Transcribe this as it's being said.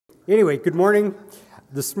Anyway, good morning.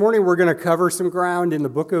 This morning we're going to cover some ground in the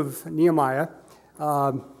book of Nehemiah.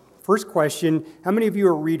 First question, how many of you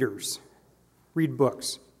are readers? Read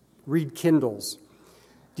books? Read Kindles?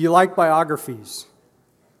 Do you like biographies?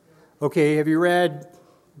 Okay, have you read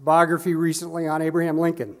biography recently on Abraham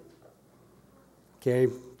Lincoln? Okay,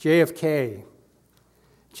 JFK.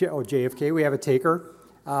 JFK, we have a taker.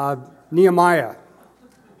 Nehemiah.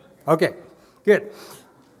 Okay, good.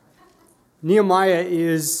 Nehemiah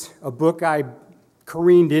is a book I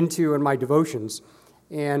careened into in my devotions,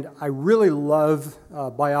 and I really love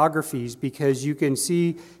biographies because you can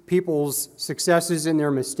see people's successes and their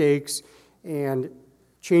mistakes and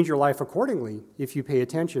change your life accordingly if you pay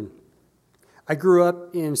attention. I grew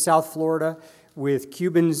up in South Florida with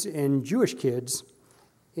Cubans and Jewish kids,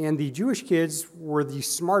 and the Jewish kids were the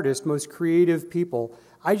smartest, most creative people.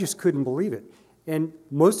 I just couldn't believe it. And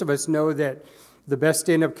most of us know that the best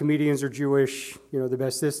stand-up comedians are Jewish, the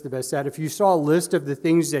best this, the best that. If you saw a list of the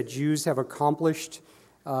things that Jews have accomplished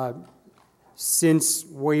since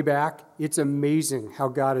way back, it's amazing how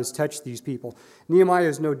God has touched these people. Nehemiah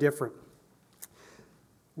is no different.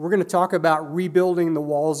 We're going to talk about rebuilding the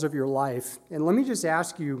walls of your life. And let me just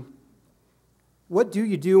ask you, what do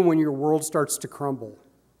you do when your world starts to crumble,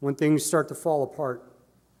 when things start to fall apart,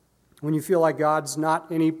 when you feel like God's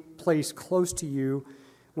not any place close to you,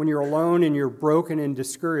 when you're alone and you're broken and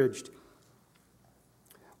discouraged?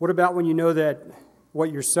 What about when you know that what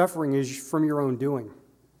you're suffering is from your own doing?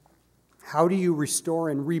 How do you restore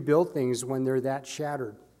and rebuild things when they're that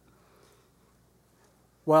shattered?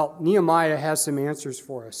 Well, Nehemiah has some answers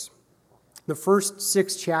for us. The first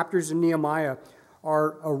 6 chapters in Nehemiah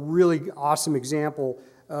are a really awesome example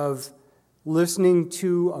of listening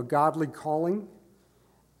to a godly calling,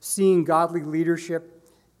 seeing godly leadership,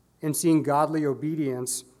 and seeing godly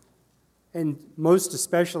obedience, and most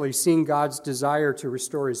especially seeing God's desire to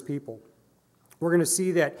restore his people. We're going to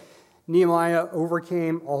see that Nehemiah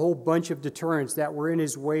overcame a whole bunch of deterrents that were in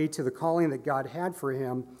his way to the calling that God had for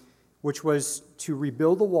him, which was to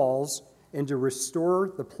rebuild the walls and to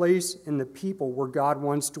restore the place and the people where God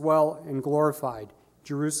once dwelt and glorified,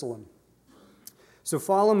 Jerusalem. So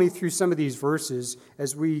follow me through some of these verses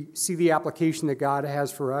as we see the application that God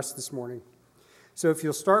has for us this morning. So if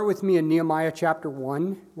you'll start with me in Nehemiah chapter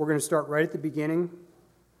 1, we're going to start right at the beginning.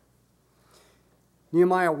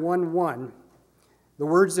 Nehemiah 1:1. The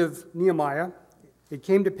words of Nehemiah, "It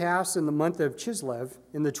came to pass in the month of Chislev,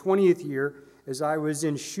 in the 20th year, as I was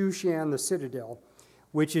in Shushan the citadel,"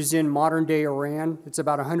 which is in modern-day Iran. It's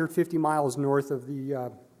about 150 miles north of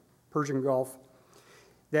the Persian Gulf,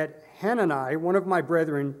 "that Hanani, one of my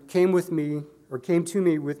brethren, came to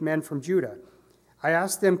me with men from Judah. I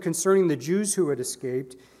asked them concerning the Jews who had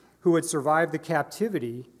escaped, who had survived the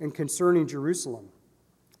captivity, and concerning Jerusalem.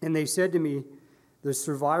 And they said to me, the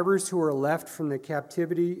survivors who are left from the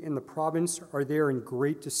captivity in the province are there in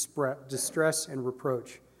great distress and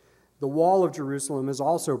reproach. The wall of Jerusalem is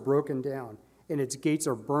also broken down, and its gates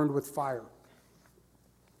are burned with fire.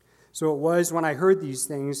 So it was when I heard these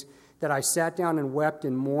things that I sat down and wept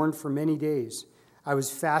and mourned for many days. I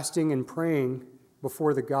was fasting and praying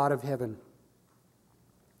before the God of heaven."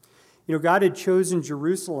 God had chosen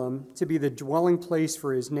Jerusalem to be the dwelling place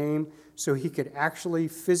for his name so he could actually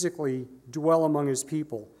physically dwell among his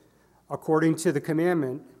people, according to the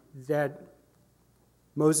commandment that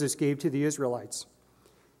Moses gave to the Israelites.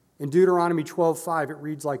 In Deuteronomy 12:5, it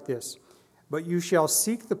reads like this, "But you shall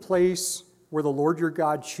seek the place where the Lord your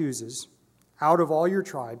God chooses, out of all your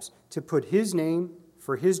tribes, to put his name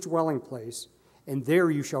for his dwelling place, and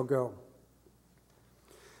there you shall go."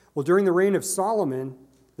 Well, during the reign of Solomon,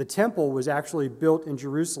 the temple was actually built in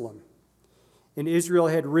Jerusalem, and Israel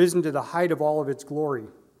had risen to the height of all of its glory.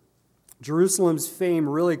 Jerusalem's fame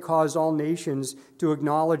really caused all nations to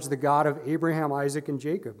acknowledge the God of Abraham, Isaac, and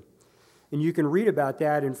Jacob. And you can read about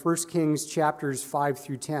that in 1 Kings chapters 5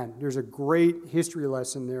 through 10. There's a great history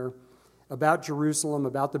lesson there about Jerusalem,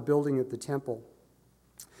 about the building of the temple.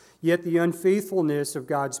 Yet the unfaithfulness of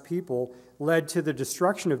God's people led to the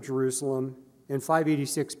destruction of Jerusalem in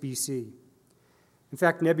 586 BC. In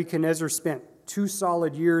fact, Nebuchadnezzar spent 2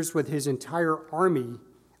 solid years with his entire army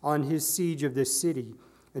on his siege of this city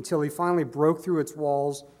until he finally broke through its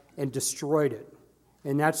walls and destroyed it.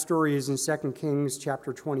 And that story is in 2 Kings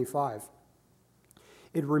chapter 25.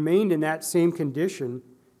 It remained in that same condition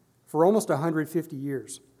for almost 150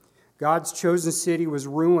 years. God's chosen city was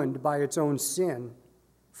ruined by its own sin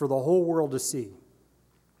for the whole world to see.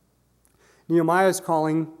 Nehemiah's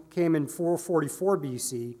calling came in 444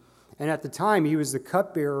 BC, and at the time he was the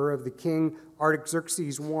cupbearer of the king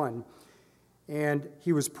Artaxerxes I, and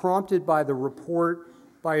he was prompted by the report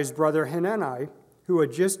by his brother Hanani, who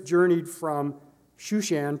had just journeyed from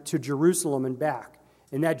Shushan to Jerusalem and back.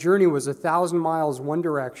 And that journey was 1,000 miles one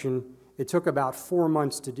direction. It took about 4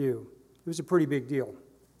 months to do. It was a pretty big deal.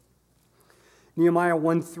 Nehemiah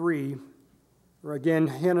 1:3, or again,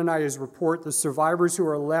 Hananiah's report, the survivors who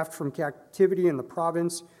are left from captivity in the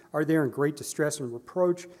province are there in great distress and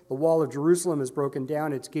reproach. The wall of Jerusalem is broken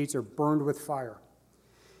down. Its gates are burned with fire.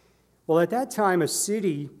 Well, at that time, a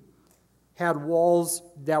city had walls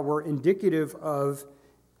that were indicative of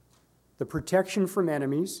the protection from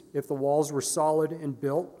enemies, if the walls were solid and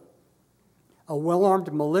built, a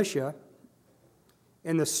well-armed militia,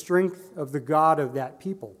 and the strength of the God of that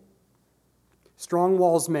people. Strong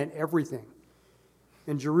walls meant everything.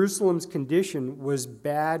 And Jerusalem's condition was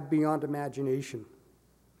bad beyond imagination.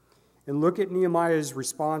 And look at Nehemiah's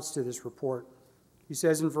response to this report. He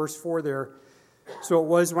says in verse 4 there, "So it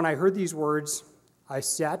was when I heard these words, I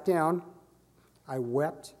sat down, I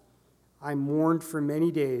wept, I mourned for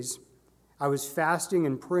many days. I was fasting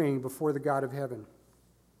and praying before the God of heaven."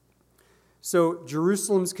 So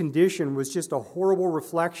Jerusalem's condition was just a horrible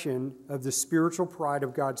reflection of the spiritual pride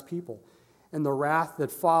of God's people and the wrath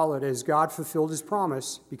that followed as God fulfilled his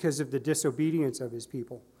promise because of the disobedience of his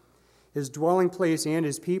people. His dwelling place and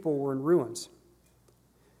his people were in ruins.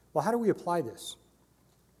 Well, how do we apply this?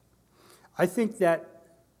 I think that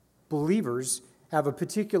believers have a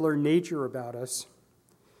particular nature about us,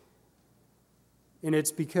 and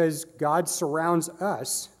it's because God surrounds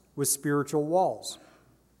us with spiritual walls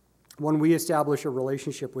when we establish a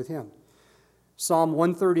relationship with him. Psalm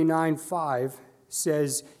 139:5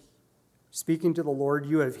 says, speaking to the Lord,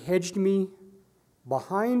 "You have hedged me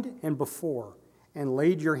behind and before and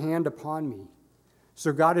laid your hand upon me."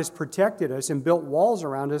 So God has protected us and built walls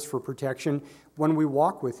around us for protection when we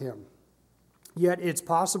walk with him. Yet it's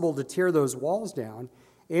possible to tear those walls down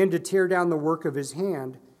and to tear down the work of his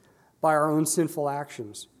hand by our own sinful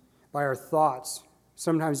actions, by our thoughts,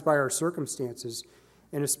 sometimes by our circumstances,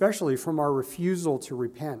 and especially from our refusal to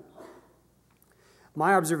repent.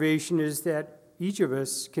 My observation is that each of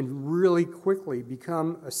us can really quickly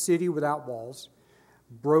become a city without walls,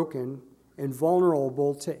 broken, and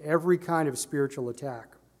vulnerable to every kind of spiritual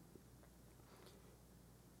attack.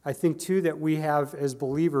 I think, too, that we have, as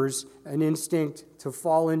believers, an instinct to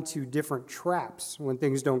fall into different traps when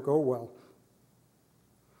things don't go well.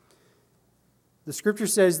 The scripture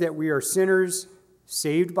says that we are sinners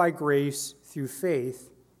saved by grace through faith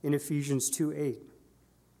in Ephesians 2:8.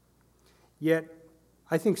 Yet,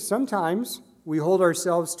 I think sometimes we hold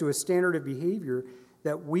ourselves to a standard of behavior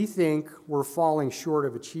that we think we're falling short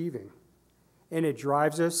of achieving, and it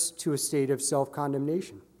drives us to a state of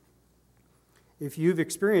self-condemnation. If you've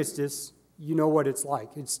experienced this, you know what it's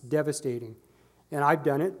like. It's devastating. And I've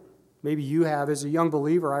done it. Maybe you have. As a young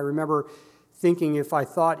believer, I remember thinking if I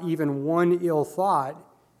thought even one ill thought,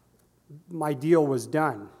 my deal was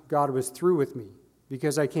done. God was through with me,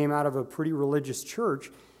 because I came out of a pretty religious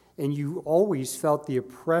church, and you always felt the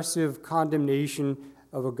oppressive condemnation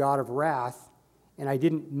of a God of wrath, and I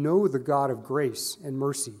didn't know the God of grace and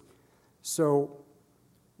mercy. So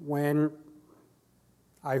when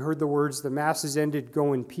I heard the words, "The Mass is ended,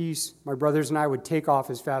 go in peace," my brothers and I would take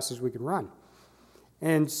off as fast as we could run.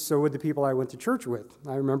 And so would the people I went to church with.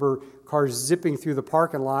 I remember cars zipping through the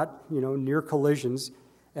parking lot, near collisions,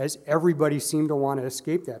 as everybody seemed to want to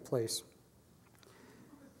escape that place.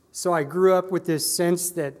 So I grew up with this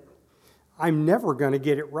sense that I'm never going to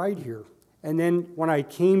get it right here. And then when I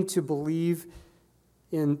came to believe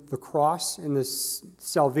in the cross and the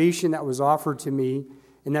salvation that was offered to me,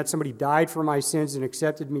 and that somebody died for my sins and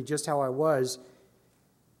accepted me just how I was,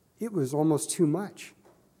 it was almost too much.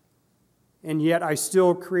 And yet I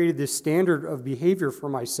still created this standard of behavior for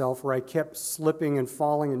myself where I kept slipping and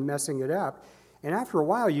falling and messing it up. And after a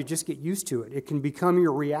while, you just get used to it. It can become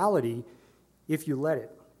your reality if you let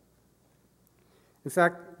it. In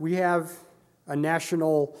fact, we have a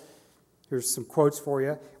national, here's some quotes for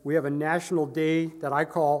you. We have a national day that I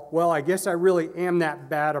call, "Well, I guess I really am that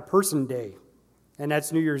bad a person day." And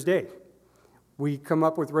that's New Year's Day. We come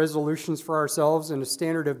up with resolutions for ourselves and a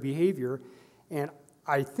standard of behavior. And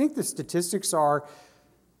I think the statistics are,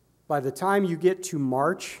 by the time you get to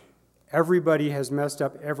March, everybody has messed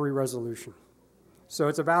up every resolution. So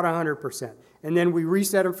it's about 100%. And then we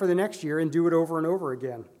reset them for the next year and do it over and over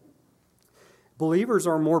again. Believers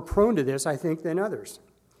are more prone to this, I think, than others.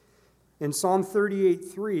 In Psalm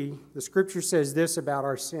 38:3, the scripture says this about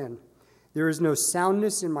our sin: "There is no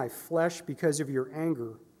soundness in my flesh because of your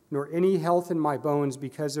anger, nor any health in my bones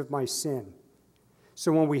because of my sin."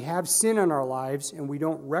 So when we have sin in our lives and we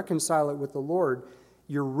don't reconcile it with the Lord,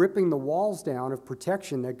 you're ripping the walls down of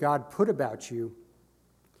protection that God put about you,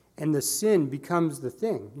 And the sin becomes the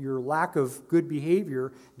thing. Your lack of good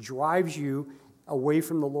behavior drives you away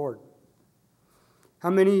from the Lord. How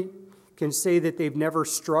many can say that they've never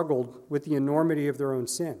struggled with the enormity of their own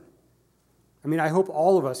sin? I mean, I hope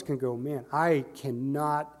all of us can go, man, I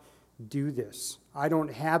cannot do this. I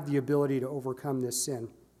don't have the ability to overcome this sin.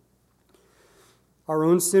 Our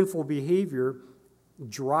own sinful behavior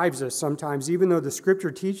drives us sometimes, even though the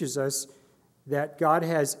Scripture teaches us that God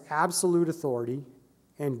has absolute authority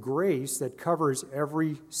and grace that covers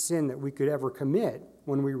every sin that we could ever commit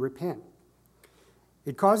when we repent.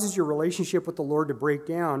 It causes your relationship with the Lord to break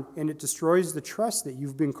down, and it destroys the trust that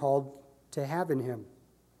you've been called to have in Him.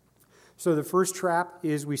 So the first trap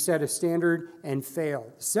is we set a standard and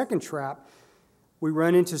fail. The second trap, we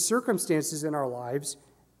run into circumstances in our lives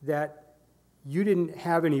that you didn't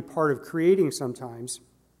have any part of creating sometimes,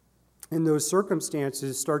 and those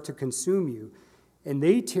circumstances start to consume you, and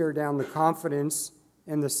they tear down the confidence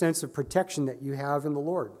and the sense of protection that you have in the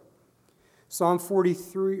Lord. Psalm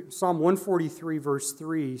 143, verse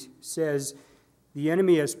 3 says, "The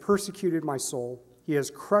enemy has persecuted my soul. He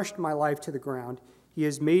has crushed my life to the ground. He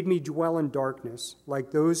has made me dwell in darkness,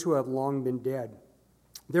 like those who have long been dead.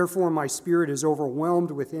 Therefore my spirit is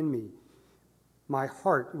overwhelmed within me. My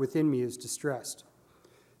heart within me is distressed."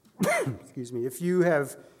 Excuse me. If you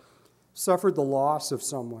have suffered the loss of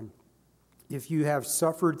someone, if you have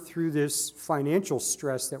suffered through this financial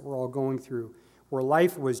stress that we're all going through, where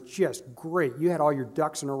life was just great, you had all your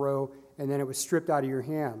ducks in a row, and then it was stripped out of your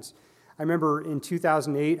hands. I remember in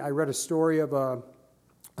 2008, I read a story of a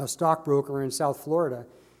stockbroker in South Florida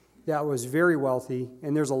that was very wealthy,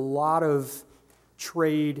 and there's a lot of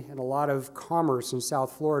trade and a lot of commerce in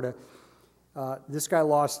South Florida. This guy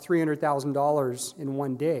lost $300,000 in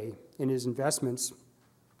one day in his investments,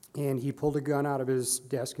 and he pulled a gun out of his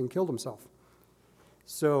desk and killed himself.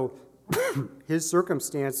 So his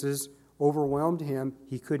circumstances overwhelmed him.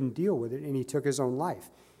 He couldn't deal with it, and he took his own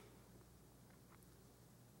life.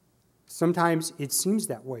 Sometimes it seems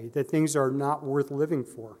that way, that things are not worth living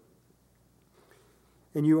for.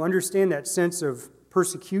 And you understand that sense of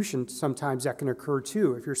persecution sometimes that can occur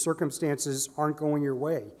too if your circumstances aren't going your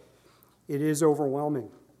way. It is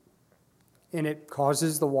overwhelming. And it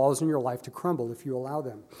causes the walls in your life to crumble if you allow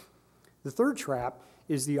them. The third trap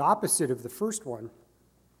is the opposite of the first one.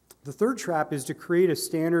 The third trap is to create a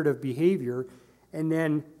standard of behavior and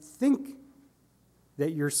then think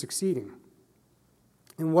that you're succeeding.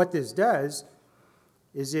 And what this does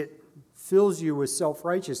is it fills you with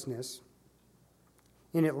self-righteousness,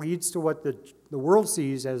 and it leads to what the world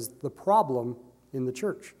sees as the problem in the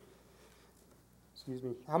church. Excuse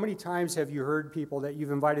me. How many times have you heard people that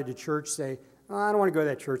you've invited to church say, "Oh, I don't want to go to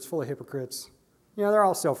that church, it's full of hypocrites. You know, they're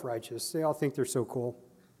all self-righteous. They all think they're so cool."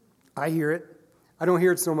 I hear it. I don't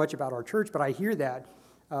hear it so much about our church, but I hear that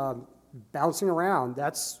bouncing around.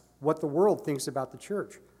 That's what the world thinks about the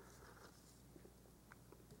church.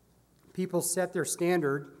 People set their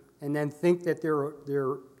standard and then think that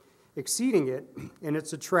they're exceeding it, and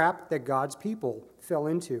it's a trap that God's people fell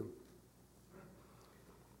into.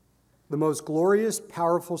 The most glorious,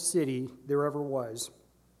 powerful city there ever was,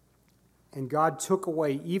 and God took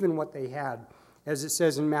away even what they had, as it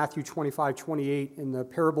says in Matthew 25:28 in the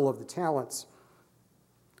parable of the talents.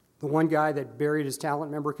 The one guy that buried his talent,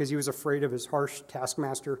 remember, because he was afraid of his harsh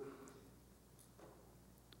taskmaster.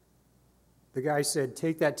 The guy said,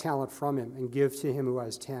 "Take that talent from him and give to him who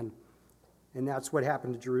has 10. And that's what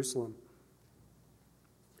happened to Jerusalem.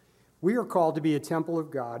 We are called to be a temple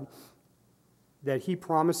of God that He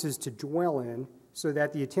promises to dwell in so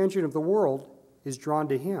that the attention of the world is drawn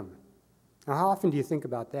to Him. Now, how often do you think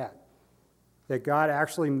about that? That God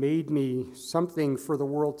actually made me something for the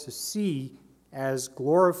world to see as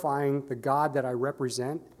glorifying the God that I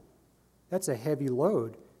represent? That's a heavy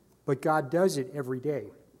load, but God does it every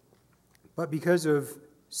day. But because of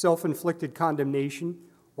self-inflicted condemnation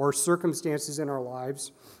or circumstances in our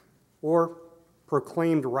lives or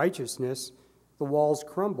proclaimed righteousness, the walls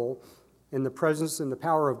crumble and the presence and the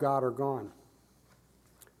power of God are gone.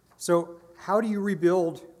 So how do you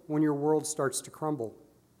rebuild when your world starts to crumble?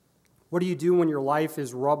 What do you do when your life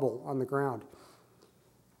is rubble on the ground?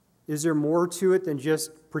 Is there more to it than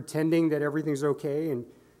just pretending that everything's okay and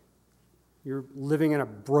you're living in a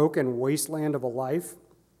broken wasteland of a life?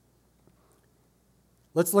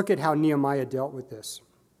 Let's look at how Nehemiah dealt with this.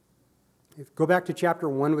 Go back to chapter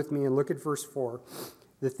 1 with me and look at verse 4.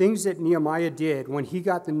 The things that Nehemiah did when he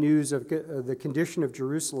got the news of the condition of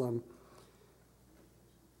Jerusalem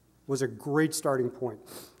was a great starting point.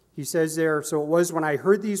 He says there, "So it was when I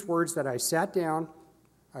heard these words that I sat down,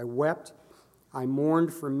 I wept, I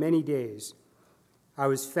mourned for many days. I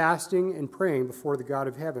was fasting and praying before the God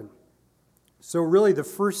of heaven. So really the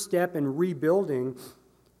first step in rebuilding,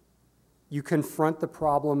 you confront the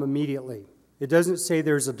problem immediately. It doesn't say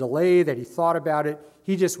there's a delay, that he thought about it.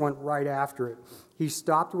 He just went right after it. He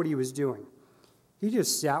stopped what he was doing. He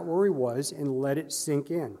just sat where he was and let it sink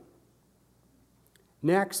in.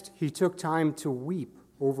 Next, he took time to weep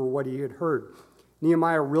over what he had heard.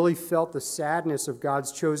 Nehemiah really felt the sadness of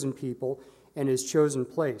God's chosen people and his chosen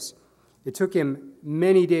place. It took him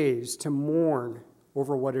many days to mourn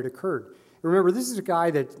over what had occurred. Remember, this is a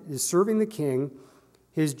guy that is serving the king.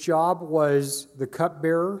 His job was the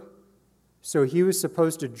cupbearer, so he was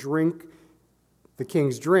supposed to drink the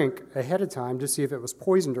king's drink ahead of time to see if it was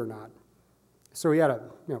poisoned or not. So he had a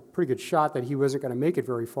pretty good shot that he wasn't going to make it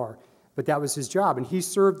very far. But that was his job. And he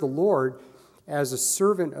served the Lord as a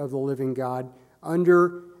servant of the living God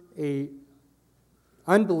under a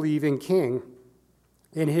unbelieving king.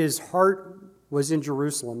 And his heart was in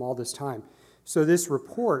Jerusalem all this time. So this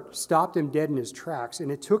report stopped him dead in his tracks,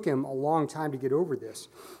 and it took him a long time to get over this.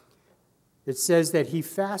 It says that he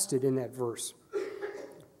fasted in that verse.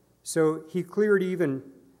 So he cleared even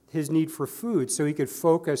his need for food so he could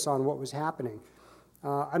focus on what was happening.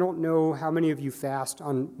 I don't know how many of you fast.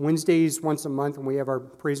 On Wednesdays, once a month, when we have our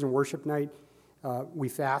praise and worship night, we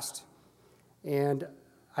fast. And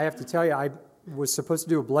I have to tell you, I was supposed to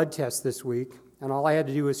do a blood test this week, and all I had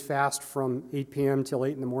to do was fast from 8 p.m. till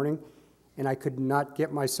 8 in the morning, and I could not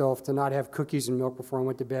get myself to not have cookies and milk before I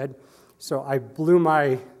went to bed. So I blew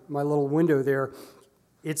my little window there.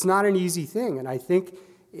 It's not an easy thing, and I think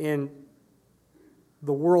in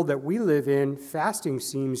the world that we live in, fasting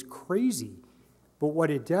seems crazy. But what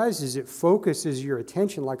it does is it focuses your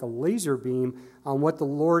attention like a laser beam on what the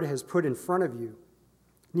Lord has put in front of you.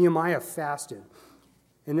 Nehemiah fasted.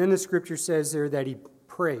 And then the scripture says there that he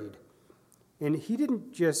prayed. And he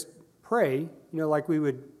didn't just pray, like we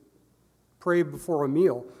would pray before a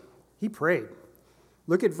meal. He prayed.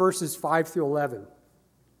 Look at verses 5 through 11.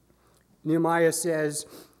 Nehemiah says,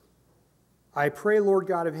 I pray, Lord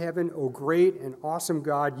God of heaven, O great and awesome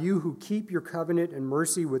God, you who keep your covenant and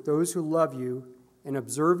mercy with those who love you and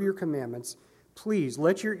observe your commandments, please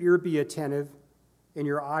let your ear be attentive and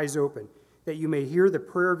your eyes open, that you may hear the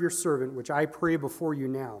prayer of your servant, which I pray before you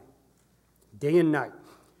now, day and night,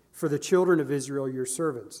 for the children of Israel, your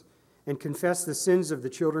servants, and confess the sins of the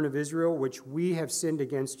children of Israel, which we have sinned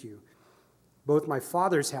against you. Both my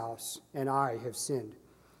father's house and I have sinned.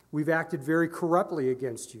 We've acted very corruptly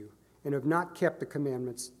against you, and have not kept the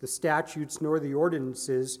commandments, the statutes, nor the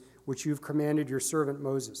ordinances which you've commanded your servant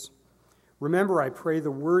Moses. Remember, I pray, the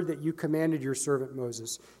word that you commanded your servant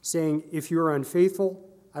Moses, saying, if you are unfaithful,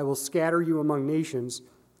 I will scatter you among nations,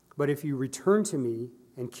 but if you return to me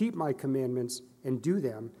and keep my commandments and do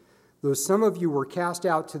them, though some of you were cast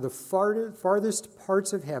out to the farthest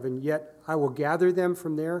parts of heaven, yet I will gather them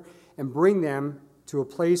from there and bring them to a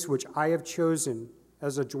place which I have chosen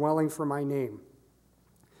as a dwelling for my name.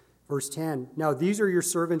 Verse 10, now these are your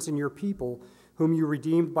servants and your people, whom you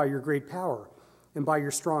redeemed by your great power and by your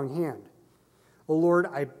strong hand. O Lord,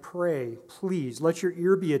 I pray, please, let your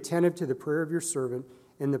ear be attentive to the prayer of your servant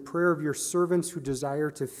and the prayer of your servants who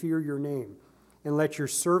desire to fear your name. And let your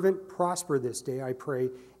servant prosper this day, I pray,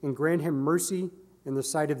 and grant him mercy in the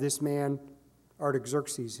sight of this man,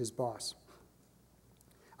 Artaxerxes, his boss.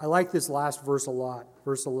 I like this last verse a lot,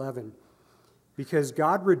 verse 11, because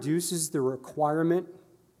God reduces the requirement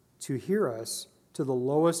to hear us to the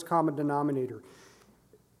lowest common denominator.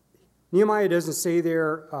 Nehemiah doesn't say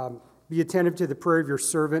there, be attentive to the prayer of your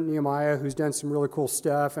servant, Nehemiah, who's done some really cool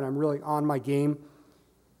stuff, and I'm really on my game.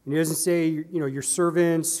 And he doesn't say, your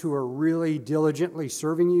servants who are really diligently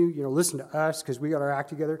serving you, listen to us because we got our act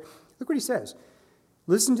together. Look what he says.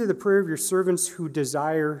 Listen to the prayer of your servants who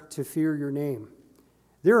desire to fear your name.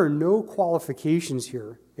 There are no qualifications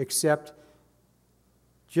here except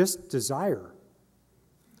just desire.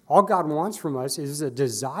 All God wants from us is a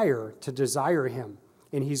desire to desire him,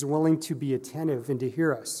 and he's willing to be attentive and to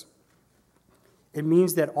hear us. It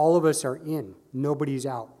means that all of us are in, nobody's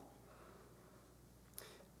out.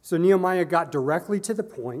 So Nehemiah got directly to the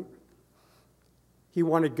point. He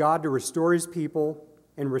wanted God to restore his people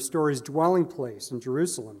and restore his dwelling place in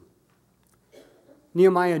Jerusalem.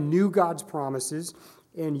 Nehemiah knew God's promises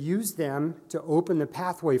and used them to open the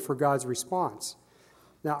pathway for God's response.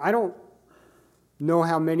 Now, I don't know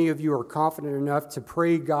how many of you are confident enough to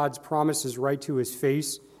pray God's promises right to his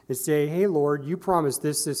face and say, hey, Lord, you promised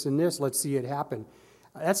this, this, and this. Let's see it happen.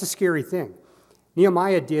 That's a scary thing.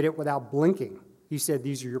 Nehemiah did it without blinking. He said,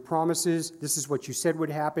 these are your promises. This is what you said would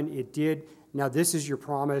happen. It did. Now this is your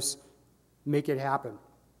promise. Make it happen.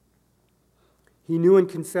 He knew and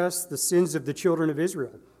confessed the sins of the children of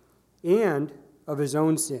Israel and of his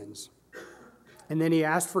own sins. And then he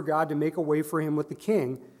asked for God to make a way for him with the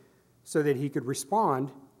king so that he could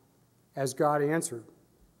respond as God answered.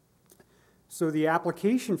 So the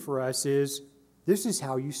application for us is, this is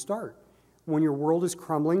how you start. When your world is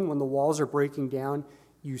crumbling, when the walls are breaking down,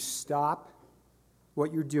 you stop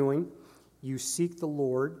what you're doing, you seek the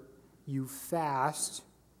Lord, you fast,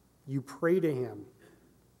 you pray to him.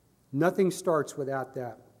 Nothing starts without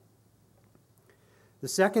that. The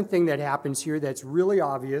second thing that happens here that's really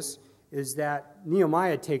obvious is that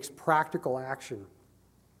Nehemiah takes practical action.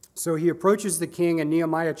 So he approaches the king in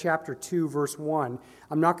Nehemiah chapter 2, verse 1.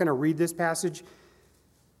 I'm not going to read this passage,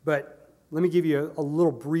 but let me give you a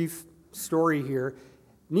little brief story here.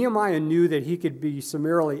 Nehemiah knew that he could be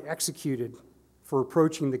summarily executed for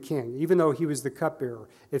approaching the king, even though he was the cupbearer.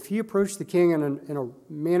 If he approached the king in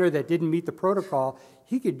a manner that didn't meet the protocol,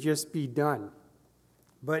 he could just be done.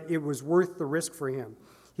 But it was worth the risk for him.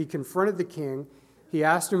 He confronted the king. He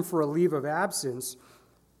asked him for a leave of absence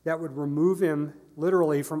that would remove him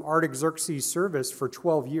literally from Artaxerxes' service for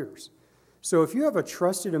 12 years. So if you have a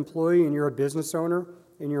trusted employee and you're a business owner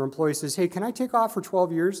and your employee says, hey, can I take off for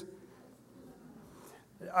 12 years?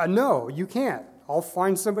 No, you can't. I'll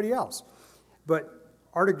find somebody else. But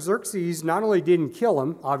Artaxerxes not only didn't kill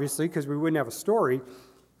him, obviously, because we wouldn't have a story,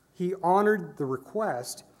 he honored the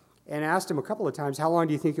request and asked him a couple of times, how long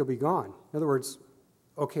do you think you'll be gone? In other words,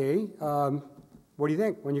 okay, what do you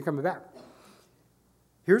think when you're coming back?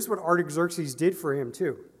 Here's what Artaxerxes did for him,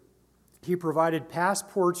 too. He provided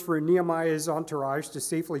passports for Nehemiah's entourage to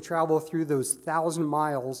safely travel through those 1,000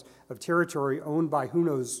 miles of territory owned by who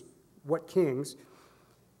knows what kings.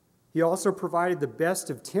 He also provided the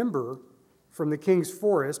best of timber from the king's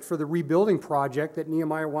forest for the rebuilding project that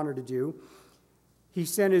Nehemiah wanted to do. He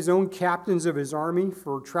sent his own captains of his army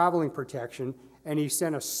for traveling protection, and he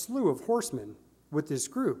sent a slew of horsemen with this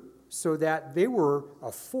group so that they were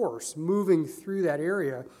a force moving through that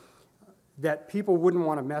area that people wouldn't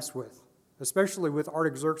want to mess with, especially with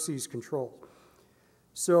Artaxerxes' control.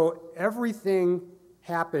 So everything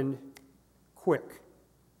happened quick.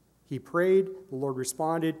 He prayed, the Lord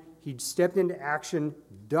responded, he stepped into action,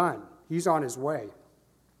 done. He's on his way.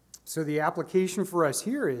 So the application for us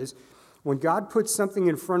here is, when God puts something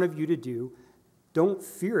in front of you to do, don't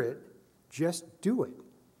fear it, just do it.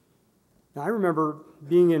 Now, I remember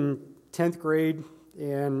being in 10th grade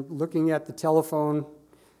and looking at the telephone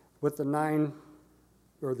with the 9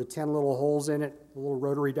 or the 10 little holes in it, a little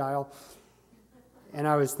rotary dial, and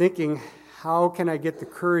I was thinking, how can I get the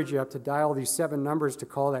courage up to dial these 7 numbers to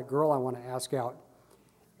call that girl I want to ask out?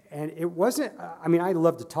 And it wasn't, I mean, I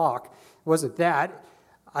love to talk. It wasn't that.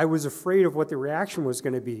 I was afraid of what the reaction was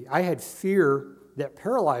going to be. I had fear that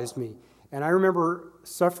paralyzed me. And I remember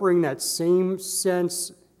suffering that same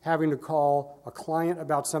sense, having to call a client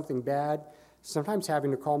about something bad, sometimes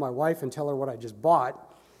having to call my wife and tell her what I just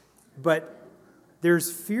bought. But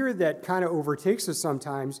there's fear that kind of overtakes us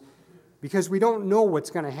sometimes because we don't know what's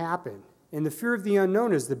going to happen. And the fear of the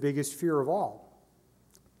unknown is the biggest fear of all.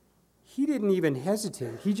 He didn't even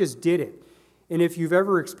hesitate. He just did it. And if you've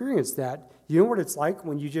ever experienced that, you know what it's like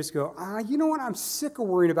when you just go, you know what, I'm sick of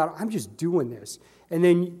worrying about it. I'm just doing this. And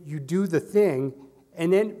then you do the thing,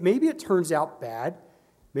 and then maybe it turns out bad.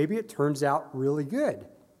 Maybe it turns out really good.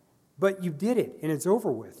 But you did it, and it's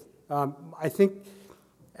over with. I think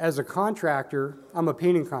as a contractor, I'm a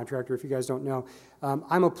painting contractor, if you guys don't know.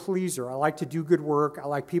 I'm a pleaser. I like to do good work. I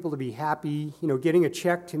like people to be happy. You know, getting a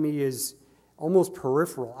check to me is almost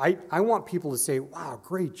peripheral. I want people to say, wow,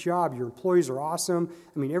 great job. Your employees are awesome.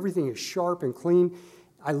 I mean, everything is sharp and clean.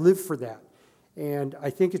 I live for that. And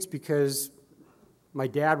I think it's because my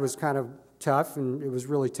dad was kind of tough, and it was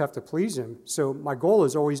really tough to please him. So my goal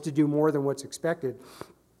is always to do more than what's expected.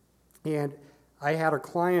 And I had a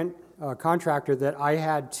client, contractor, that I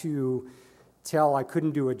had to tell I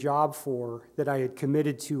couldn't do a job for that I had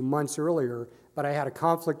committed to months earlier, but I had a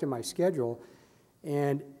conflict in my schedule.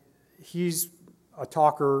 And he's a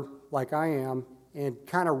talker like I am, and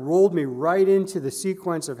kind of rolled me right into the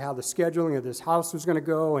sequence of how the scheduling of this house was going to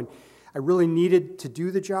go. And I really needed to do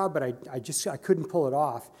the job, but I couldn't pull it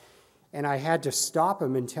off. And I had to stop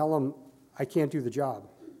him and tell him I can't do the job.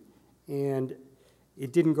 And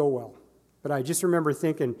it didn't go well. But I just remember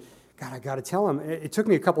thinking, God, I got to tell him. It took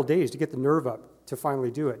me a couple days to get the nerve up to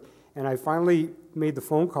finally do it. And I finally made the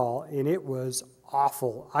phone call, and it was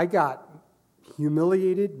awful. I got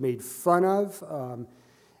humiliated, made fun of,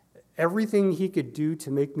 everything he could do to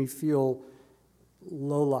make me feel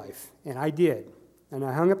low life. And I did. And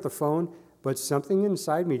I hung up the phone, but something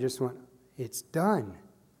inside me just went, it's done.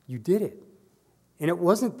 You did it. And it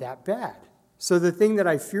wasn't that bad. So the thing that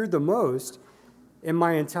I feared the most in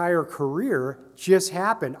my entire career just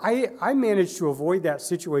happened. I managed to avoid that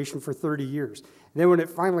situation for 30 years. And then when it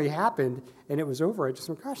finally happened and it was over, I just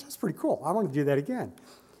went, gosh, that's pretty cool. I want to do that again.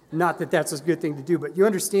 Not that that's a good thing to do, but you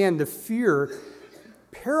understand the fear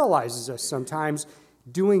paralyzes us sometimes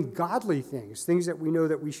doing godly things, things that we know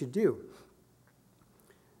that we should do.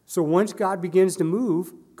 So once God begins to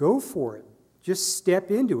move, go for it. Just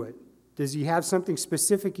step into it. Does he have something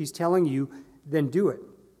specific he's telling you? Then do it.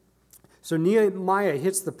 So Nehemiah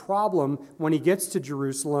hits the problem when he gets to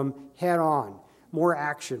Jerusalem head on. More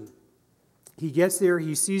action. He gets there,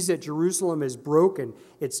 he sees that Jerusalem is broken,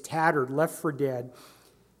 it's tattered, left for dead.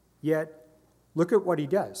 Yet, look at what he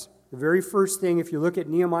does. The very first thing, if you look at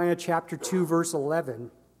Nehemiah chapter 2, verse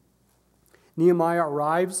 11, Nehemiah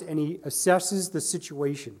arrives and he assesses the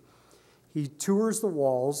situation. He tours the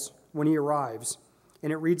walls when he arrives,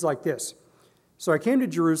 and it reads like this. So I came to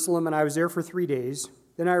Jerusalem, and I was there for 3 days.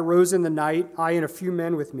 Then I arose in the night, I and a few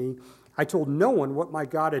men with me. I told no one what my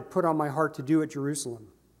God had put on my heart to do at Jerusalem,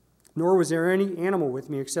 nor was there any animal with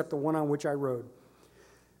me except the one on which I rode.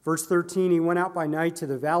 Verse 13, he went out by night to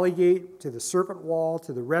the valley gate, to the serpent wall,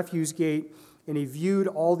 to the refuse gate, and he viewed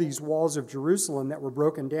all these walls of Jerusalem that were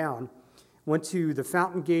broken down, went to the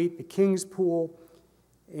fountain gate, the king's pool,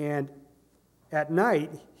 and at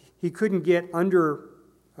night he couldn't get under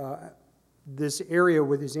this area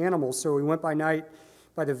with his animals, so he went by night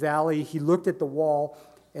by the valley, he looked at the wall,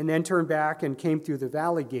 and then turned back and came through the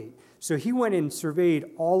valley gate. So he went and surveyed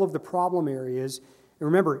all of the problem areas. And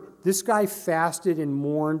remember, this guy fasted and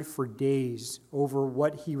mourned for days over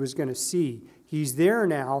what he was going to see. He's there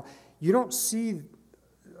now. You don't see,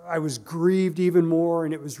 I was grieved even more,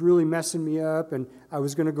 and it was really messing me up, and I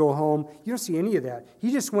was going to go home. You don't see any of that.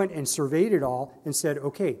 He just went and surveyed it all and said,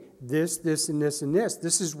 okay, this, and this, and this.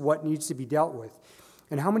 This is what needs to be dealt with.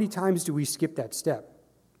 And how many times do we skip that step?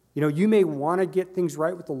 You know, you may want to get things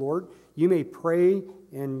right with the Lord. You may pray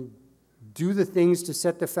and do the things to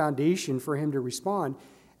set the foundation for him to respond,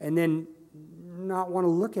 and then not want to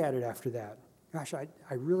look at it after that. Gosh, I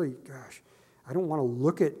don't want to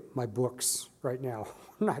look at my books right now.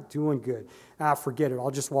 I'm not doing good. Forget it.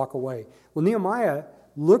 I'll just walk away. Well, Nehemiah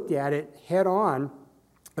looked at it head on,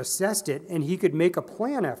 assessed it, and he could make a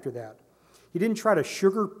plan after that. He didn't try to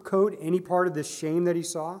sugarcoat any part of this shame that he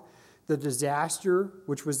saw, the disaster,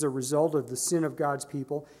 which was the result of the sin of God's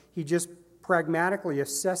people. He just pragmatically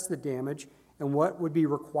assessed the damage and what would be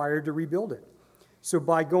required to rebuild it. So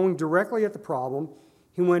by going directly at the problem,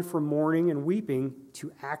 he went from mourning and weeping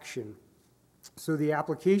to action. So the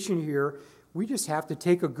application here, we just have to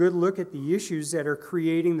take a good look at the issues that are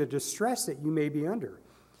creating the distress that you may be under.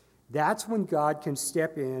 That's when God can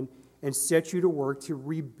step in and set you to work to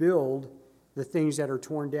rebuild the things that are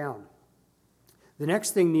torn down. The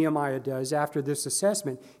next thing Nehemiah does after this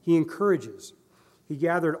assessment, he encourages. He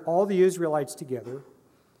gathered all the Israelites together.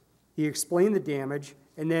 He explained the damage,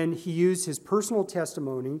 and then he used his personal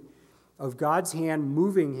testimony of God's hand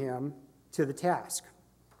moving him to the task.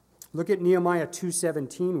 Look at Nehemiah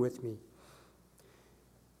 2:17 with me.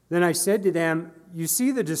 Then I said to them, you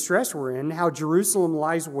see the distress we're in, how Jerusalem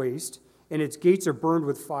lies waste, and its gates are burned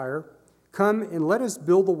with fire. Come and let us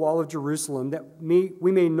build the wall of Jerusalem, that we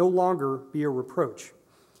may no longer be a reproach.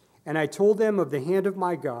 And I told them of the hand of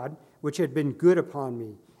my God, which had been good upon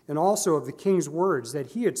me, and also of the king's words that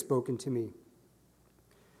he had spoken to me.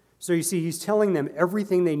 So you see, he's telling them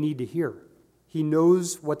everything they need to hear. He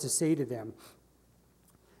knows what to say to them.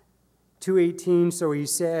 2:18,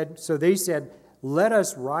 so they said, let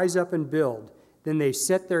us rise up and build. Then they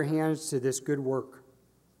set their hands to this good work.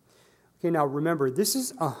 Okay, now remember, this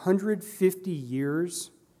is 150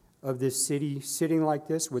 years of this city sitting like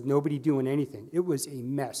this with nobody doing anything. It was a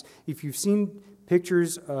mess. If you've seen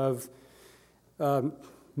pictures of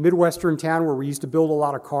Midwestern town where we used to build a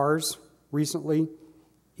lot of cars recently,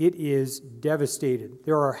 it is devastated.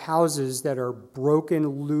 There are houses that are broken,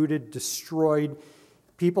 looted, destroyed.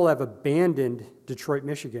 People have abandoned Detroit,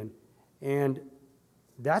 Michigan. And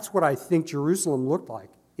that's what I think Jerusalem looked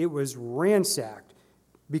like. It was ransacked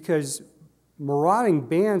because marauding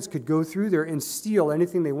bands could go through there and steal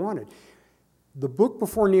anything they wanted. The book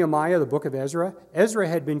before Nehemiah, the book of Ezra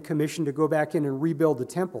had been commissioned to go back in and rebuild the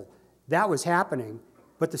temple. That was happening,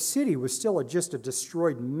 but the city was still just a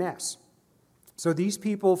destroyed mess. So these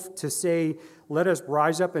people to say, let us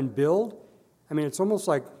rise up and build, I mean, it's almost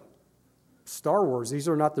like Star Wars. These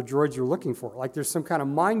are not the droids you're looking for. Like there's some kind of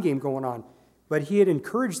mind game going on. But he had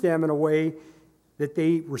encouraged them in a way that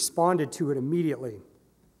they responded to it immediately.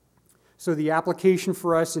 So the application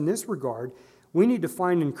for us in this regard, we need to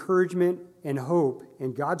find encouragement and hope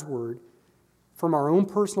in God's word from our own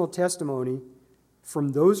personal testimony, from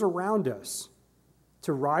those around us,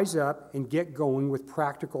 to rise up and get going with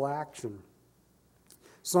practical action.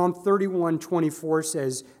 Psalm 31:24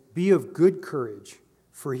 says, "Be of good courage,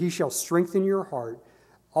 for he shall strengthen your heart,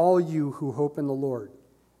 all you who hope in the Lord."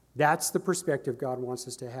 That's the perspective God wants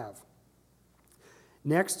us to have.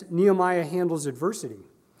 Next, Nehemiah handles adversity.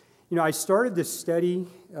 I started this study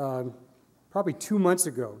probably 2 months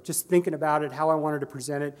ago, just thinking about it, how I wanted to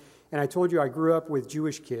present it. And I told you I grew up with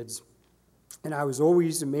Jewish kids, and I was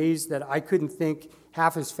always amazed that I couldn't think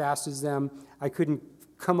half as fast as them. I couldn't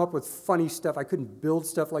come up with funny stuff. I couldn't build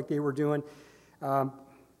stuff like they were doing.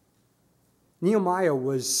 Nehemiah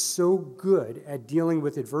was so good at dealing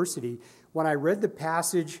with adversity. When I read the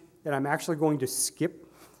passage that I'm actually going to skip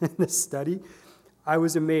in the study, I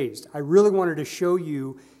was amazed. I really wanted to show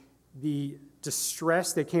you the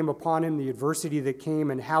distress that came upon him, the adversity that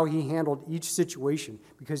came, and how he handled each situation,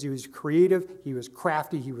 because he was creative, he was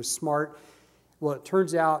crafty, he was smart. Well, it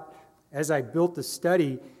turns out, as I built the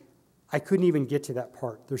study, I couldn't even get to that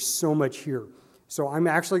part. There's so much here. So I'm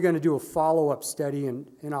actually going to do a follow-up study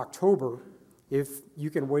in October, if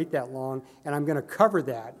you can wait that long, and I'm going to cover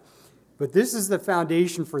that. But this is the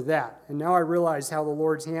foundation for that. And now I realize how the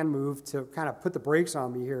Lord's hand moved to kind of put the brakes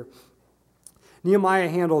on me here. Nehemiah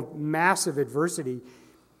handled massive adversity.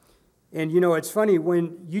 And it's funny,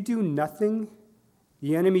 when you do nothing,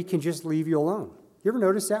 the enemy can just leave you alone. You ever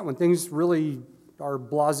notice that? When things really are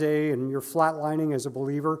blasé and you're flatlining as a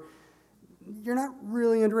believer, you're not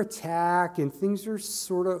really under attack and things are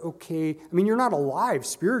sort of okay. I mean, you're not alive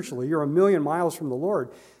spiritually. You're a million miles from the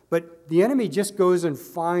Lord. But the enemy just goes and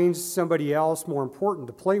finds somebody else more important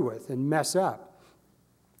to play with and mess up.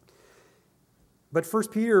 But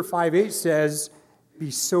 1 Peter 5:8 says,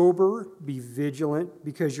 "Be sober, be vigilant,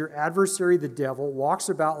 because your adversary, the devil, walks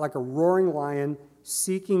about like a roaring lion,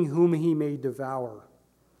 seeking whom he may devour."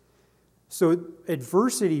 So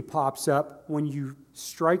adversity pops up when you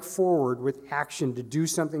strike forward with action to do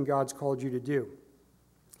something God's called you to do.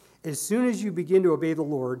 As soon as you begin to obey the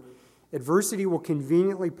Lord, adversity will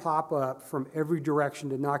conveniently pop up from every direction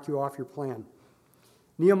to knock you off your plan.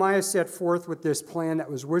 Nehemiah set forth with this plan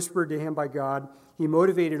that was whispered to him by God. He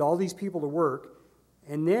motivated all these people to work,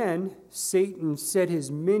 and then Satan set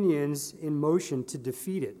his minions in motion to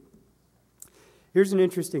defeat it. Here's an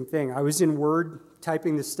interesting thing. I was in Word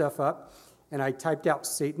typing this stuff up, and I typed out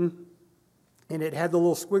Satan, and it had the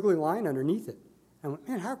little squiggly line underneath it. I went,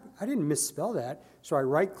 man, I didn't misspell that. So I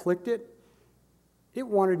right-clicked it. It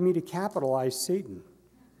wanted me to capitalize Satan.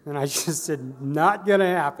 And I just said, not going to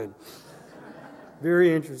happen.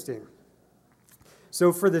 Very interesting.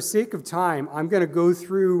 So for the sake of time, I'm going to go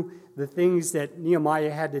through the things that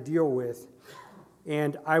Nehemiah had to deal with.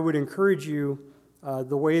 And I would encourage you,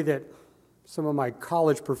 the way that some of my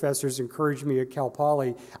college professors encouraged me at Cal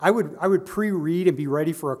Poly, I would pre-read and be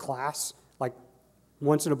ready for a class, like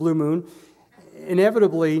once in a blue moon.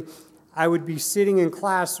 Inevitably, I would be sitting in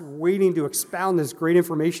class waiting to expound this great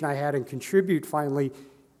information I had and contribute finally,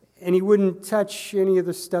 and he wouldn't touch any of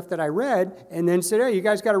the stuff that I read, and then said, hey, you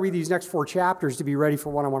guys got to read these next 4 chapters to be ready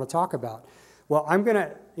for what I want to talk about. Well, I'm going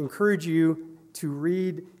to encourage you to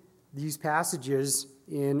read these passages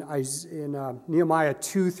in Nehemiah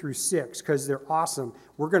 2 through 6, because they're awesome.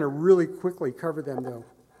 We're going to really quickly cover them, though.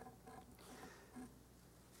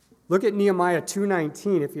 Look at Nehemiah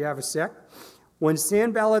 2:19, if you have a sec. When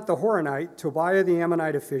Sanballat the Horonite, Tobiah the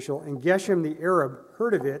Ammonite official, and Geshem the Arab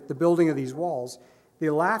heard of it, the building of these walls, they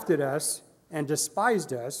laughed at us and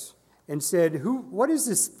despised us and said, what is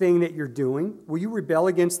this thing that you're doing? Will you rebel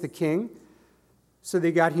against the king? So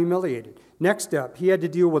they got humiliated. Next up, he had to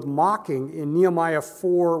deal with mocking in Nehemiah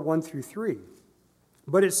 4:1 through 3.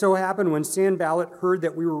 But it so happened when Sanballat heard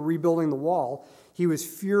that we were rebuilding the wall, he was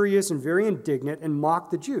furious and very indignant and mocked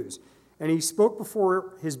the Jews. And he spoke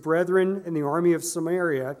before his brethren in the army of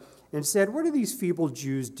Samaria and said, what are these feeble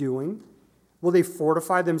Jews doing? Will they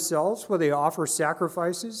fortify themselves? Will they offer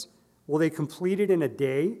sacrifices? Will they complete it in a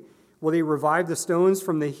day? Will they revive the stones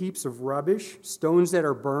from the heaps of rubbish, stones that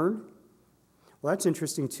are burned? Well, that's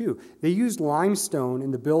interesting too. They used limestone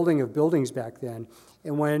in the building of buildings back then.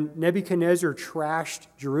 And when Nebuchadnezzar trashed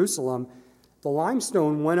Jerusalem, the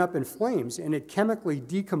limestone went up in flames, and it chemically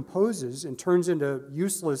decomposes and turns into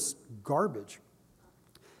useless garbage.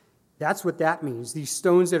 That's what that means. These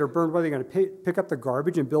stones that are burned, what are they going to pick up the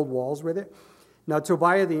garbage and build walls with it? Now,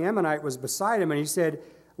 Tobiah the Ammonite was beside him, and he said,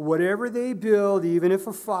 whatever they build, even if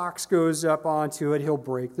a fox goes up onto it, he'll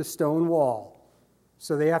break the stone wall.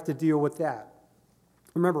 So they have to deal with that.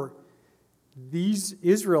 Remember, these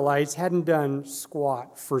Israelites hadn't done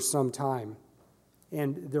squat for some time.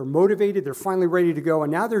 and they're motivated, they're finally ready to go,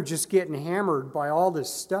 and now they're just getting hammered by all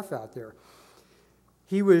this stuff out there.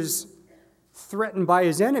 He was threatened by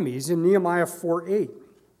his enemies in Nehemiah 4:8.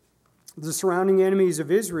 The surrounding enemies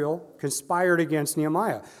of Israel conspired against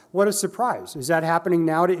Nehemiah. What a surprise. Is that happening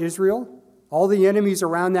now to Israel? All the enemies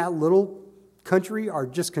around that little country are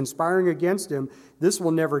just conspiring against him. This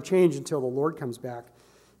will never change until the Lord comes back.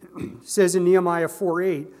 It says in Nehemiah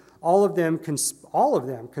 4:8, all of them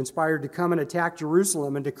conspired to come and attack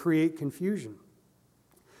Jerusalem and to create confusion.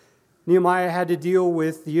 Nehemiah had to deal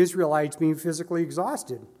with the Israelites being physically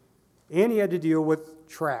exhausted, and he had to deal with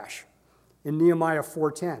trash in Nehemiah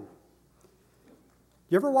 4:10.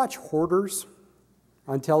 You ever watch hoarders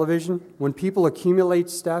on television? When people accumulate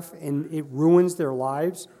stuff and it ruins their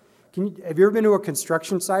lives? Have you ever been to a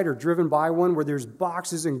construction site or driven by one where there's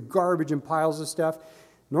boxes and garbage and piles of stuff?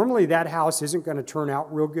 Normally that house isn't going to turn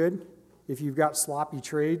out real good if you've got sloppy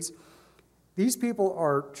trades. These people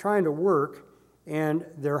are trying to work and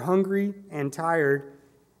they're hungry and tired.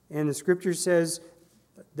 And the scripture says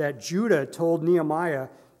that Judah told Nehemiah,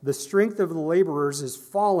 the strength of the laborers is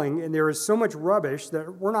falling, and there is so much rubbish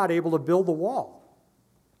that we're not able to build the wall.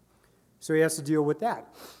 So he has to deal with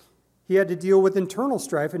that. He had to deal with internal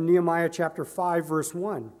strife in Nehemiah chapter 5, verse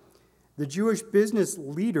 1. The Jewish business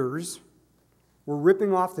leaders were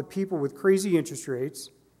ripping off the people with crazy interest rates.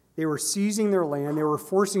 They were seizing their land. They were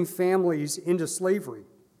forcing families into slavery.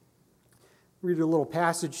 Read a little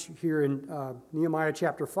passage here in Nehemiah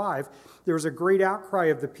chapter 5. There was a great outcry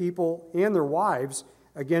of the people and their wives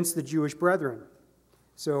against the Jewish brethren.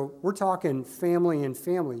 So we're talking family and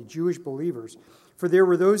family, Jewish believers. For there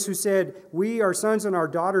were those who said, we, our sons and our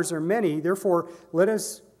daughters are many, therefore let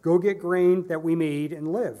us go get grain that we may eat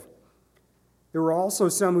and live. There were also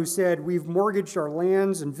some who said, we've mortgaged our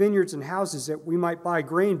lands and vineyards and houses that we might buy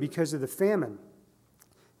grain because of the famine.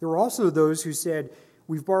 There were also those who said,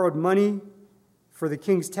 we've borrowed money for the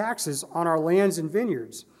king's taxes on our lands and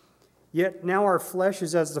vineyards. Yet now our flesh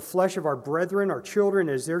is as the flesh of our brethren, our children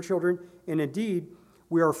as their children, and indeed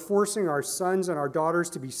we are forcing our sons and our daughters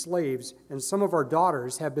to be slaves, and some of our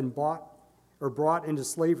daughters have been bought or brought into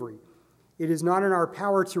slavery. It is not in our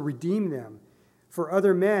power to redeem them, for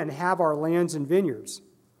other men have our lands and vineyards.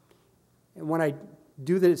 And when I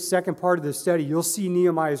do the second part of the study, you'll see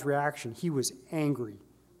Nehemiah's reaction. He was angry.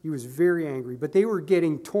 He was very angry, but they were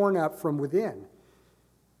getting torn up from within.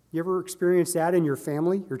 You ever experienced that in your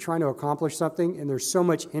family? You're trying to accomplish something and there's so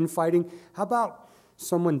much infighting. How about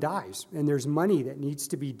someone dies and there's money that needs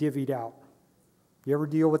to be divvied out? You ever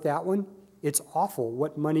deal with that one? It's awful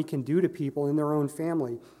what money can do to people in their own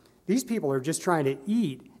family. These people are just trying to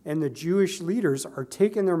eat, and the Jewish leaders are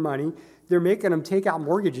taking their money. They're making them take out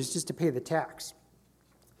mortgages just to pay the tax.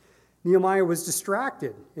 Nehemiah was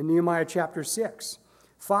distracted in Nehemiah chapter 6.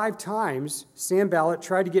 5 times, Sanballat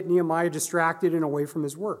tried to get Nehemiah distracted and away from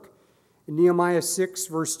his work. In Nehemiah 6,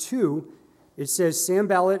 verse 2, it says,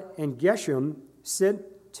 Sanballat and Geshem sent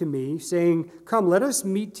to me, saying, come, let us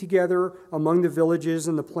meet together among the villages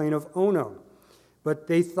in the plain of Ono. But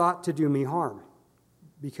they thought to do me harm,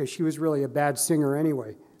 because she was really a bad singer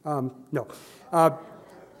anyway.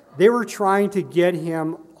 They were trying to get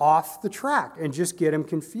him off the track and just get him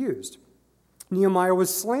confused. Nehemiah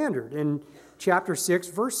was slandered in chapter 6,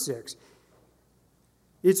 verse 6.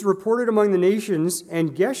 It's reported among the nations,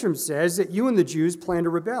 and Geshem says that you and the Jews plan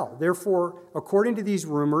to rebel. Therefore, according to these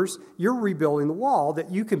rumors, you're rebuilding the wall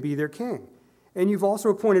that you can be their king. And you've also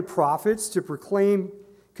appointed prophets to proclaim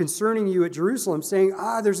concerning you at Jerusalem, saying,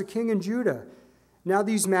 there's a king in Judah. Now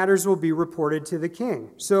these matters will be reported to the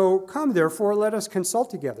king. So come, therefore, let us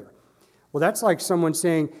consult together. Well, that's like someone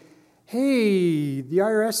saying, hey, the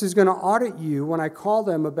IRS is going to audit you when I call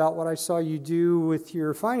them about what I saw you do with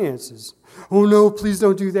your finances. Oh, no, please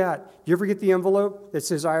don't do that. You ever get the envelope that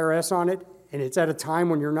says IRS on it, and it's at a time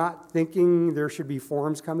when you're not thinking there should be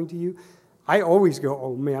forms coming to you? I always go,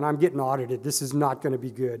 oh, man, I'm getting audited. This is not going to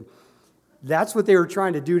be good. That's what they were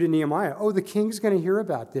trying to do to Nehemiah. Oh, the king's going to hear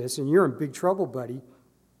about this, and you're in big trouble, buddy.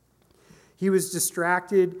 He was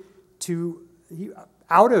distracted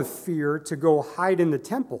out of fear to go hide in the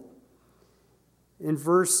temple. In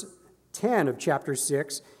verse 10 of chapter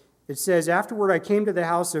 6, it says, afterward I came to the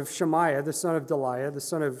house of Shemaiah, the son of Delaiah, the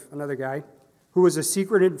son of another guy, who was a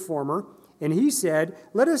secret informer, and he said,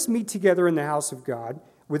 let us meet together in the house of God,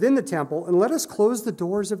 within the temple, and let us close the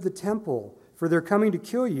doors of the temple, for they're coming to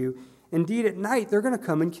kill you. Indeed, at night, they're going to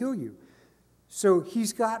come and kill you. So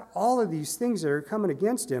he's got all of these things that are coming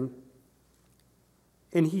against him,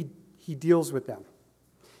 and he deals with them.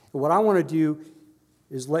 And what I want to do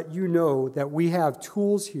is let you know that we have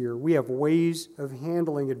tools here. We have ways of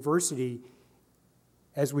handling adversity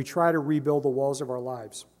as we try to rebuild the walls of our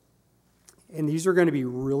lives. And these are going to be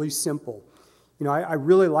really simple. I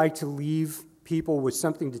really like to leave people with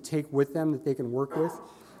something to take with them that they can work with.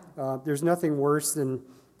 There's nothing worse than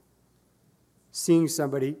seeing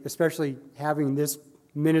somebody, especially having this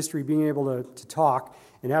ministry, being able to talk,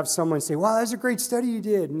 and have someone say, "Wow, that's a great study you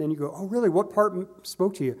did." And then you go, "Oh, really? What part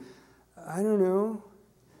spoke to you?" "I don't know."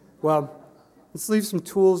 Well, let's leave some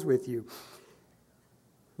tools with you.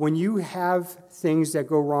 When you have things that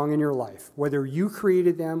go wrong in your life, whether you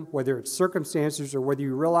created them, whether it's circumstances, or whether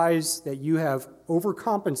you realize that you have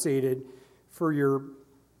overcompensated for your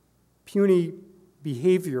puny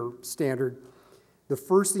behavior standard, the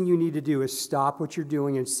first thing you need to do is stop what you're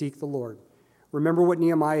doing and seek the Lord. Remember what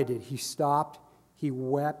Nehemiah did. He stopped, he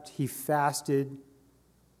wept, he fasted,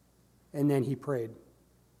 and then he prayed.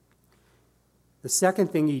 The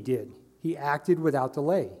second thing he did, he acted without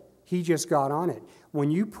delay. He just got on it.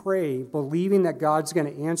 When you pray, believing that God's going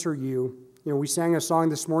to answer you, we sang a song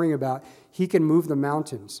this morning about He can move the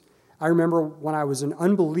mountains. I remember when I was an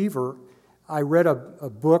unbeliever, I read a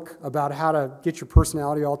book about how to get your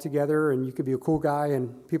personality all together and you could be a cool guy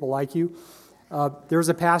and people like you. There's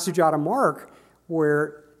a passage out of Mark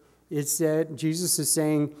where it said, Jesus is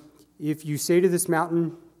saying, if you say to this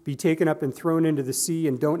mountain, be taken up and thrown into the sea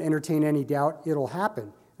and don't entertain any doubt, it'll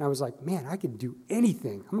happen. And I was like, man, I could do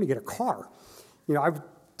anything. I'm going to get a car. I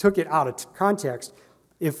took it out of context.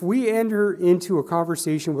 If we enter into a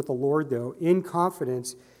conversation with the Lord, though, in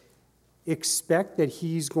confidence, expect that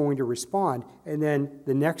He's going to respond. And then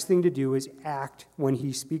the next thing to do is act when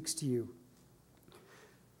He speaks to you.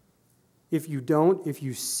 If you don't, if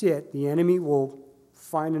you sit, the enemy will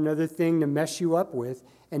find another thing to mess you up with,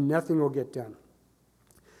 and nothing will get done.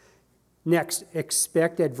 Next,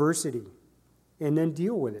 expect adversity, and then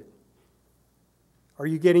deal with it. Are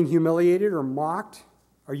you getting humiliated or mocked?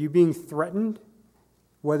 Are you being threatened?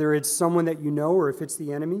 Whether it's someone that you know or if it's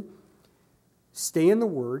the enemy, stay in the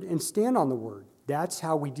Word and stand on the Word. That's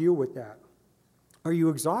how we deal with that. Are you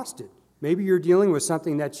exhausted? Maybe you're dealing with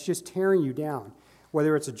something that's just tearing you down,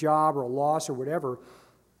 whether it's a job or a loss or whatever.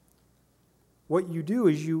 What you do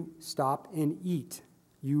is you stop and eat.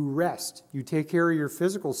 You rest. You take care of your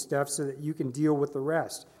physical stuff so that you can deal with the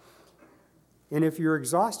rest. And if you're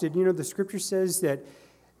exhausted, the Scripture says that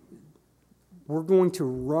we're going to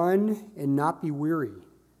run and not be weary.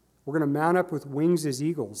 We're going to mount up with wings as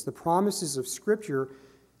eagles. The promises of Scripture,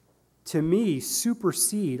 to me,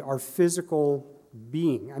 supersede our physical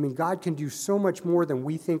being. I mean, God can do so much more than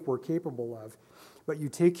we think we're capable of. But you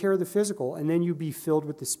take care of the physical, and then you be filled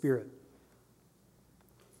with the Spirit.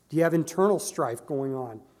 Do you have internal strife going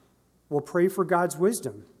on? Well, pray for God's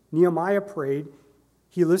wisdom. Nehemiah prayed.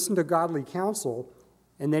 He listened to godly counsel,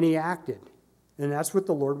 and then he acted. And that's what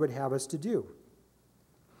the Lord would have us to do.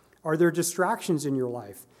 Are there distractions in your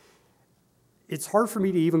life? It's hard for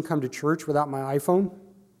me to even come to church without my iPhone.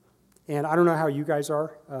 And I don't know how you guys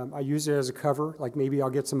are. I use it as a cover, like maybe I'll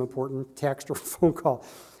get some important text or phone call.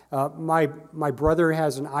 My brother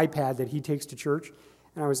has an iPad that he takes to church.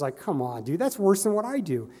 And I was like, come on, dude, that's worse than what I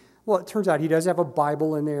do. Well, it turns out he does have a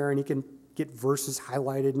Bible in there, and he can get verses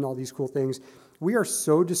highlighted and all these cool things. We are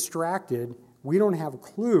so distracted, we don't have a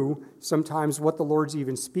clue sometimes what the Lord's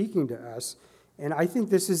even speaking to us. And I think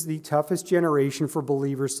this is the toughest generation for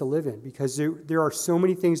believers to live in because there are so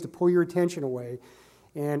many things to pull your attention away.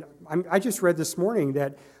 And I just read this morning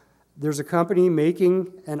that there's a company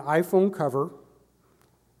making an iPhone cover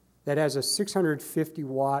that has a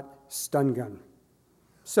 650-watt stun gun.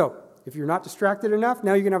 So, if you're not distracted enough,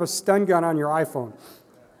 now you can have a stun gun on your iPhone.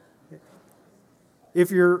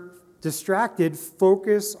 If you're distracted,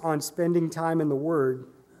 focus on spending time in the Word,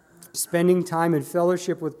 spending time in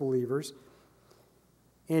fellowship with believers.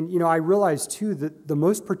 And, I realize, too, that the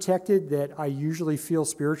most protected that I usually feel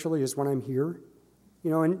spiritually is when I'm here.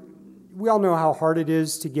 And we all know how hard it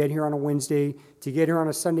is to get here on a Wednesday, to get here on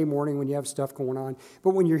a Sunday morning when you have stuff going on.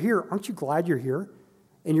 But when you're here, aren't you glad you're here?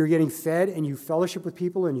 And you're getting fed, and you fellowship with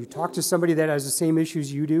people, and you talk to somebody that has the same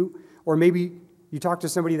issues you do. Or maybe you talk to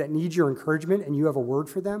somebody that needs your encouragement, and you have a word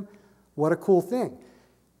for them. What a cool thing.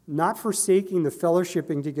 Not forsaking the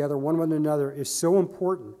fellowshipping together one with another is so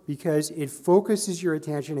important because it focuses your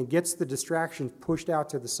attention and gets the distractions pushed out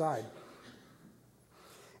to the side.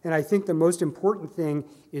 And I think the most important thing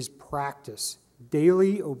is practice,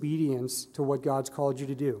 daily obedience to what God's called you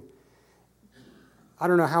to do. I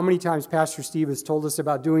don't know how many times Pastor Steve has told us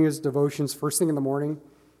about doing his devotions first thing in the morning.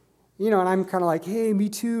 And I'm kind of like, hey, me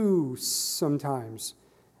too, sometimes.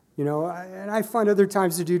 And I find other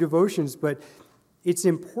times to do devotions, but it's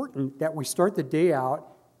important that we start the day out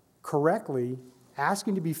correctly,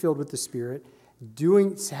 asking to be filled with the Spirit,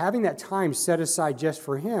 having that time set aside just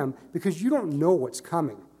for him, because you don't know what's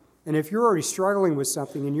coming. And if you're already struggling with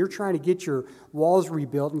something and you're trying to get your walls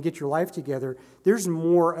rebuilt and get your life together, there's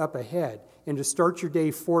more up ahead. And to start your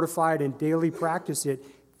day fortified and daily practice it,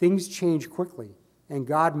 things change quickly, and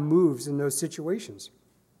God moves in those situations.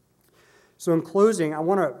 So in closing, I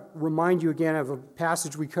want to remind you again of a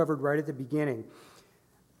passage we covered right at the beginning.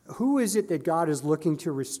 Who is it that God is looking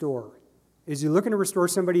to restore? Is he looking to restore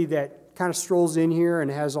somebody that kind of strolls in here and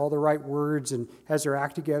has all the right words and has their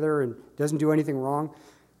act together and doesn't do anything wrong?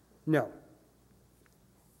 No.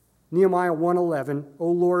 Nehemiah 1:11, O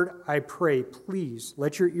Lord, I pray, please,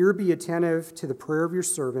 let your ear be attentive to the prayer of your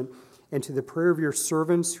servant and to the prayer of your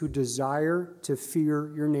servants who desire to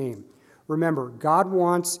fear your name. Remember, God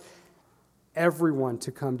wants everyone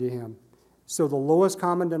to come to him. So the lowest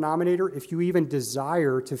common denominator, if you even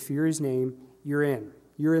desire to fear his name, you're in.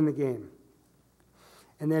 You're in the game.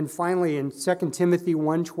 And then finally, in 2 Timothy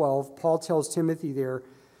 1:12, Paul tells Timothy there,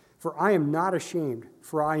 for I am not ashamed,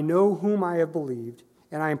 for I know whom I have believed,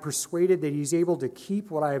 and I am persuaded that he's able to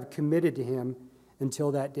keep what I have committed to him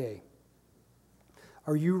until that day.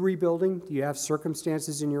 Are you rebuilding? Do you have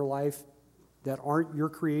circumstances in your life that aren't your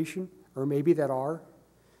creation, or maybe that are?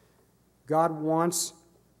 God wants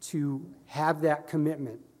to have that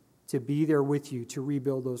commitment to be there with you to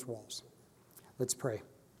rebuild those walls. Let's pray.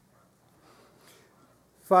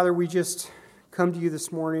 Father, we just come to you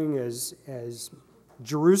this morning as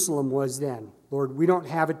Jerusalem was then. Lord, we don't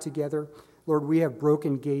have it together. Lord, we have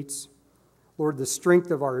broken gates. Lord, the strength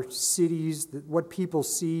of our cities, what people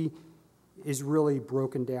see is really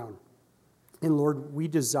broken down. And Lord, we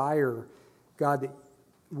desire, God, that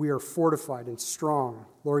we are fortified and strong.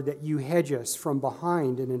 Lord, that you hedge us from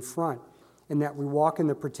behind and in front, and that we walk in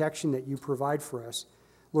the protection that you provide for us.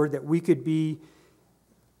 Lord, that we could be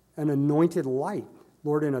an anointed light,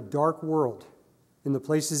 Lord, in a dark world, in the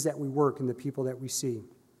places that we work and the people that we see.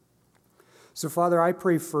 So, Father, I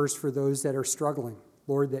pray first for those that are struggling,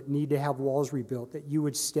 Lord, that need to have walls rebuilt, that you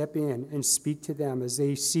would step in and speak to them as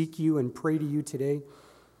they seek you and pray to you today.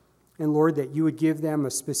 And, Lord, that you would give them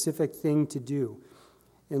a specific thing to do.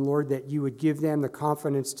 And, Lord, that you would give them the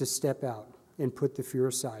confidence to step out and put the fear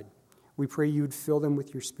aside. We pray you would fill them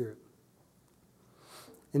with your Spirit.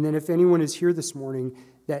 And then if anyone is here this morning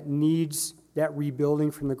that needs that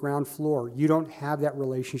rebuilding from the ground floor, you don't have that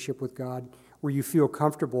relationship with God where you feel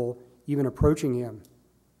comfortable even approaching him.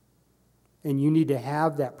 And you need to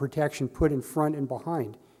have that protection put in front and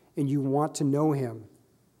behind, and you want to know him.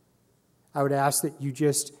 I would ask that you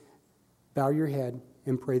just bow your head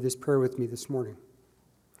and pray this prayer with me this morning.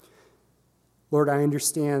 Lord, I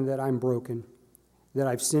understand that I'm broken, that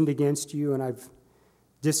I've sinned against you, and I've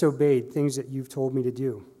disobeyed things that you've told me to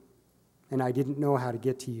do, and I didn't know how to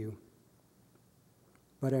get to you.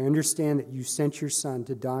 But I understand that you sent your Son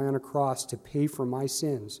to die on a cross to pay for my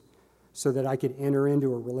sins so that I could enter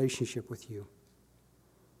into a relationship with you.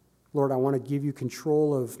 Lord, I want to give you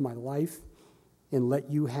control of my life and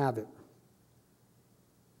let you have it.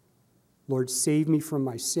 Lord, save me from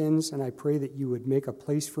my sins, and I pray that you would make a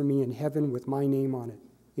place for me in heaven with my name on it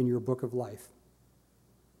in your book of life.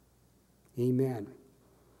 Amen.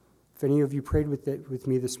 If any of you prayed with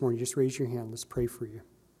me this morning, just raise your hand. Let's pray for you.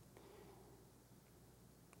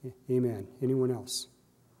 Amen. Anyone else?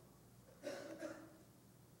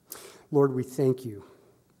 Lord, we thank you.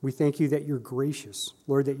 We thank you that you're gracious.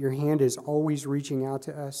 Lord, that your hand is always reaching out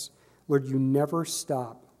to us. Lord, you never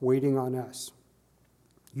stop waiting on us.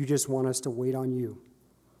 You just want us to wait on you.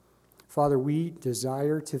 Father, we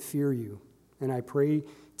desire to fear you. And I pray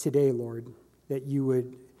today, Lord, that you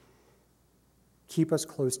would keep us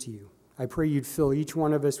close to you. I pray you'd fill each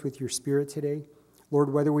one of us with your Spirit today.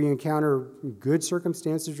 Lord, whether we encounter good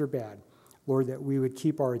circumstances or bad, Lord, that we would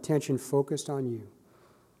keep our attention focused on you.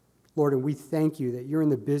 Lord, and we thank you that you're in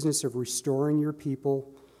the business of restoring your people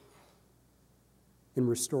and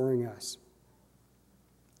restoring us.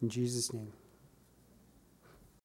 In Jesus' name.